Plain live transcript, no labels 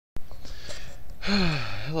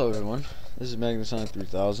Hello everyone, this is Magnusonic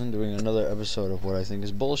 3000 doing another episode of what I think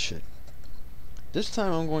is bullshit. This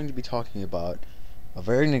time I'm going to be talking about a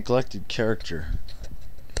very neglected character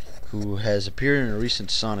who has appeared in a recent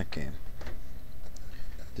Sonic game.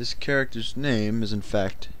 This character's name is in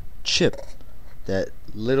fact Chip, that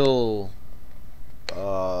little,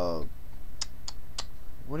 what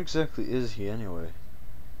exactly is he anyway?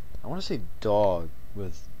 I want to say dog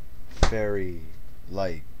with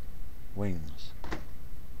fairy-like wings.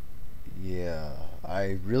 Yeah,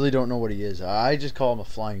 I really don't know what he is. I just call him a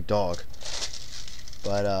flying dog.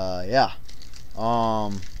 But yeah.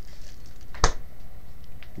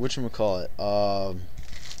 Whatchamacallit? Oh,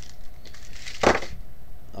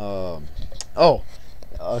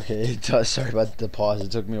 okay. Sorry about the pause.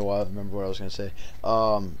 It took me a while to remember what I was gonna say.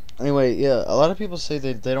 Anyway, yeah. A lot of people say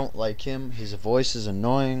they don't like him. His voice is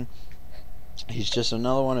annoying. He's just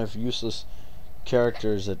another one of useless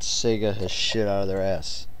characters that Sega has shit out of their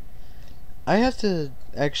ass. I have to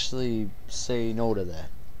actually say no to that.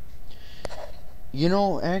 You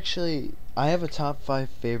know, actually, I have a top 5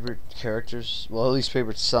 favorite characters. Well, at least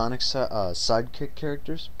favorite Sonic sidekick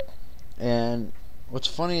characters. And what's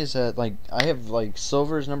funny is that, like, I have, like,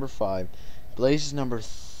 Silver is number 5, Blaze is number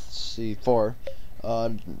 4,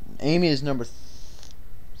 Amy is number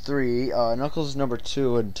 3, Knuckles is number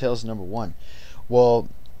 2, and Tails is number 1. Well,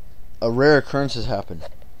 a rare occurrence has happened.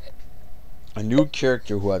 A new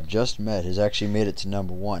character who I've just met has actually made it to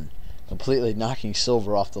number 1, completely knocking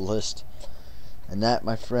Silver off the list. And that,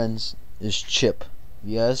 my friends, is Chip.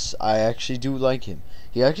 Yes, I actually do like him.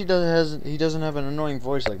 He actually doesn't have an annoying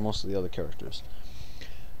voice like most of the other characters.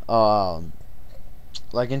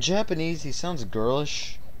 Like in Japanese, he sounds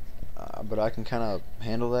girlish, but I can kind of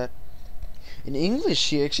handle that. In English,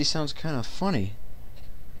 he actually sounds kind of funny.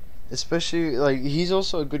 Especially, like, he's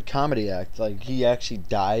also a good comedy act. Like, he actually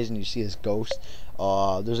dies and you see his ghost.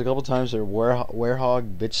 There's a couple times where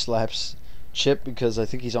Werehog bitch slaps Chip because I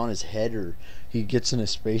think he's on his head or he gets in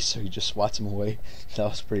his face, so he just swats him away. That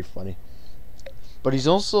was pretty funny. But he's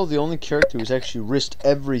also the only character who's actually risked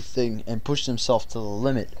everything and pushed himself to the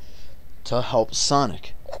limit to help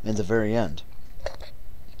Sonic in the very end.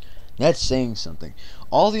 That's saying something.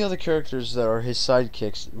 All the other characters that are his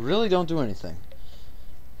sidekicks really don't do anything.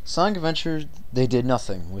 Sonic Adventure, they did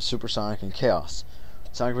nothing with Super Sonic and Chaos.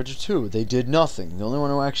 Sonic Adventure 2, they did nothing. The only one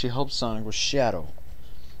who actually helped Sonic was Shadow.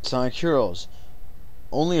 Sonic Heroes,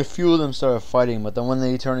 only a few of them started fighting, but then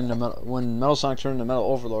when Metal Sonic turned into Metal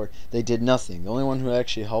Overlord, they did nothing. The only one who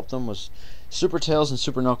actually helped them was Super Tails and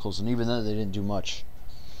Super Knuckles, and even then they didn't do much.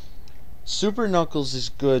 Super Knuckles is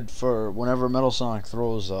good for whenever Metal Sonic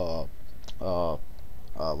throws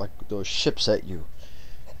like those ships at you.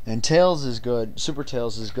 And Tails is good. Super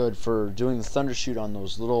Tails is good for doing the thunder shoot on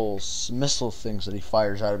those little missile things that he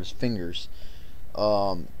fires out of his fingers.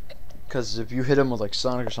 Because if you hit him with like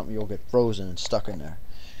Sonic or something, you'll get frozen and stuck in there.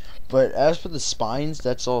 But as for the spines,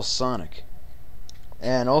 that's all Sonic.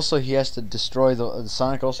 And also he has to destroy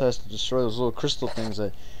Sonic also has to destroy those little crystal things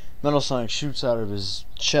that Metal Sonic shoots out of his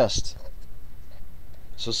chest.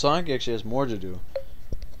 So Sonic actually has more to do.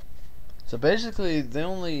 So basically, they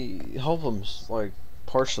only help him like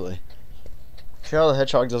partially. Shadow the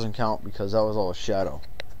Hedgehog doesn't count because that was all a Shadow.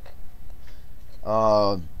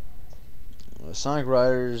 Sonic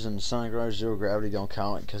Riders and Sonic Riders Zero Gravity don't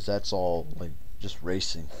count because that's all like just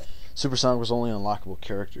racing. Super Sonic was only an unlockable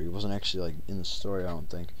character. He wasn't actually like in the story, I don't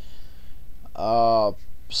think.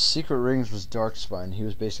 Secret Rings was Dark Spine. He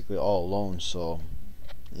was basically all alone, so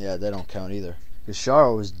yeah, they don't count either. Because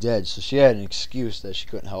Sharo was dead, so she had an excuse that she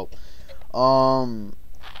couldn't help.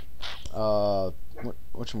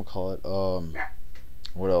 Whatchamacallit?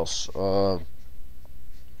 What else?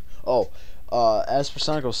 As for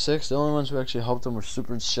Sonic 06, the only ones who actually helped him were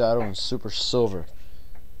Super Shadow and Super Silver.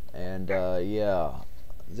 And, yeah,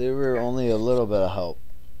 they were only a little bit of help.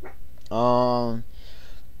 Other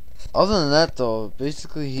than that, though,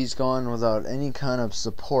 basically he's gone without any kind of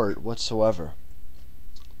support whatsoever.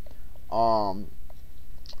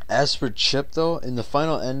 As for Chip, though, in the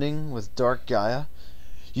final ending with Dark Gaia,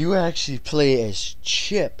 you actually play as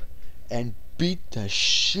Chip and beat the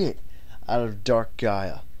shit out of Dark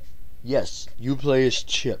Gaia. Yes, you play as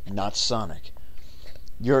Chip, not Sonic.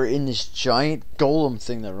 You're in this giant golem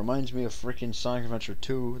thing that reminds me of freaking Sonic Adventure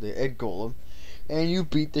 2, the egg golem, and you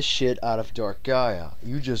beat the shit out of Dark Gaia.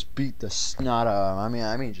 You just beat the snot out of him.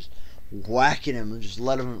 I mean, just whacking him and just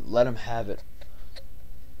let him have it.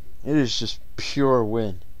 It is just pure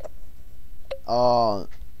win. On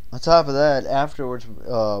top of that, afterwards,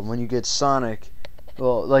 when you get Sonic,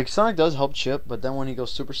 well, like Sonic does help Chip, but then when he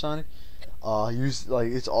goes Super Sonic,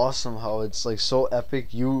 It's awesome how it's like so epic.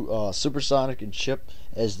 Supersonic and Chip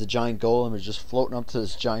as the giant golem is just floating up to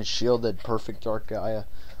this giant shield that perfect Dark Gaia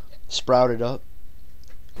sprouted up,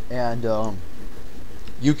 and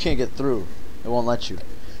you can't get through. It won't let you.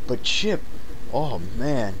 But Chip, oh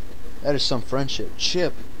man, that is some friendship.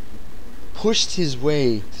 Chip pushed his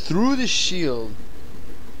way through the shield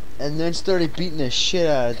and then started beating the shit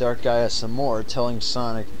out of Dark Gaia some more, telling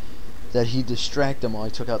Sonic that he'd distract him while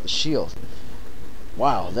he took out the shield.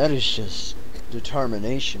 Wow, that is just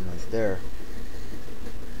determination right there.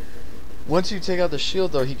 Once you take out the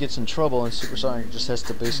shield, though, he gets in trouble, and Supersonic just has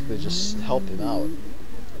to basically just help him out.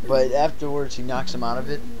 But afterwards, he knocks him out of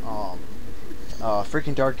it.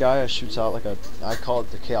 Freaking Dark Gaia shoots out like I call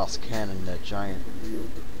it the Chaos Cannon, that giant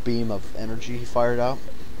beam of energy he fired out.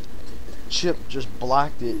 Chip just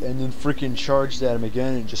blocked it and then freaking charged at him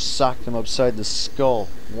again and just socked him upside the skull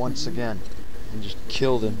once again and just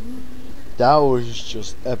killed him. That was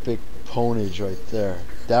just epic ponage right there.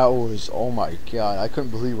 That was, oh my god, I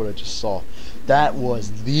couldn't believe what I just saw. That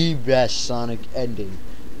was the best Sonic ending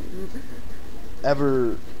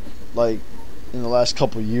ever, like, in the last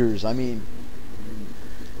couple years. I mean,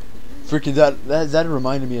 freaking that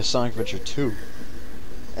reminded me of Sonic Adventure 2.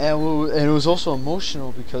 And it was also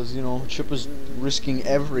emotional because, you know, Chip was risking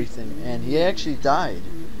everything, and he actually died,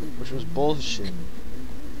 which was bullshit.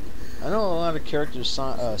 I know a lot of characters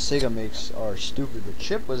Sega makes are stupid, but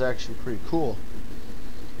Chip was actually pretty cool.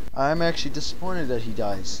 I'm actually disappointed that he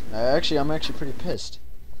dies. I'm actually pretty pissed.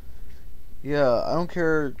 Yeah, I don't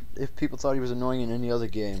care if people thought he was annoying in any other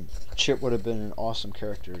game. Chip would have been an awesome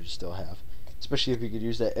character to still have, especially if he could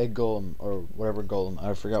use that egg golem or whatever golem.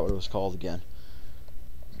 I forgot what it was called again.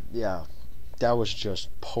 Yeah, that was just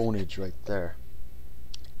ponage right there.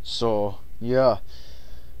 So, yeah,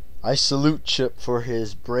 I salute Chip for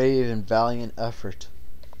his brave and valiant effort.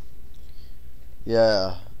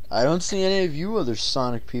 Yeah, I don't see any of you other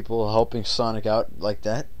Sonic people helping Sonic out like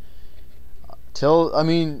that.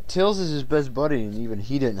 Tails is his best buddy, and even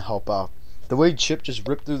he didn't help out. The way Chip just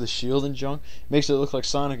ripped through the shield and junk makes it look like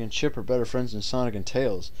Sonic and Chip are better friends than Sonic and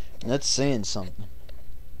Tails, and that's saying something.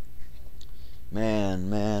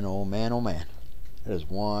 Man, oh man. That is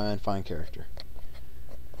one fine character.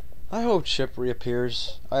 I hope Chip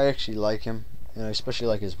reappears. I actually like him, and I especially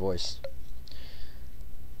like his voice.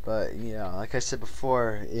 But, yeah, like I said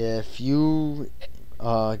before, if you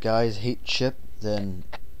guys hate Chip, then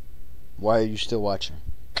why are you still watching?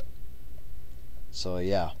 So,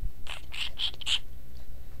 yeah.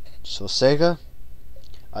 So, Sega,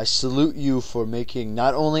 I salute you for making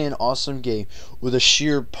not only an awesome game with a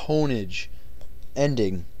sheer ponage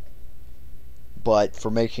ending, but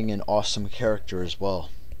for making an awesome character as well.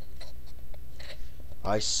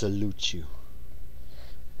 I salute you.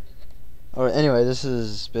 Alright, anyway, this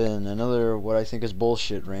has been another what I think is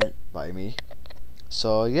bullshit rant by me.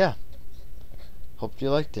 So yeah, hope you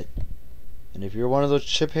liked it. And if you're one of those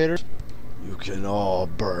Chip haters, you can all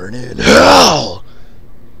burn in hell!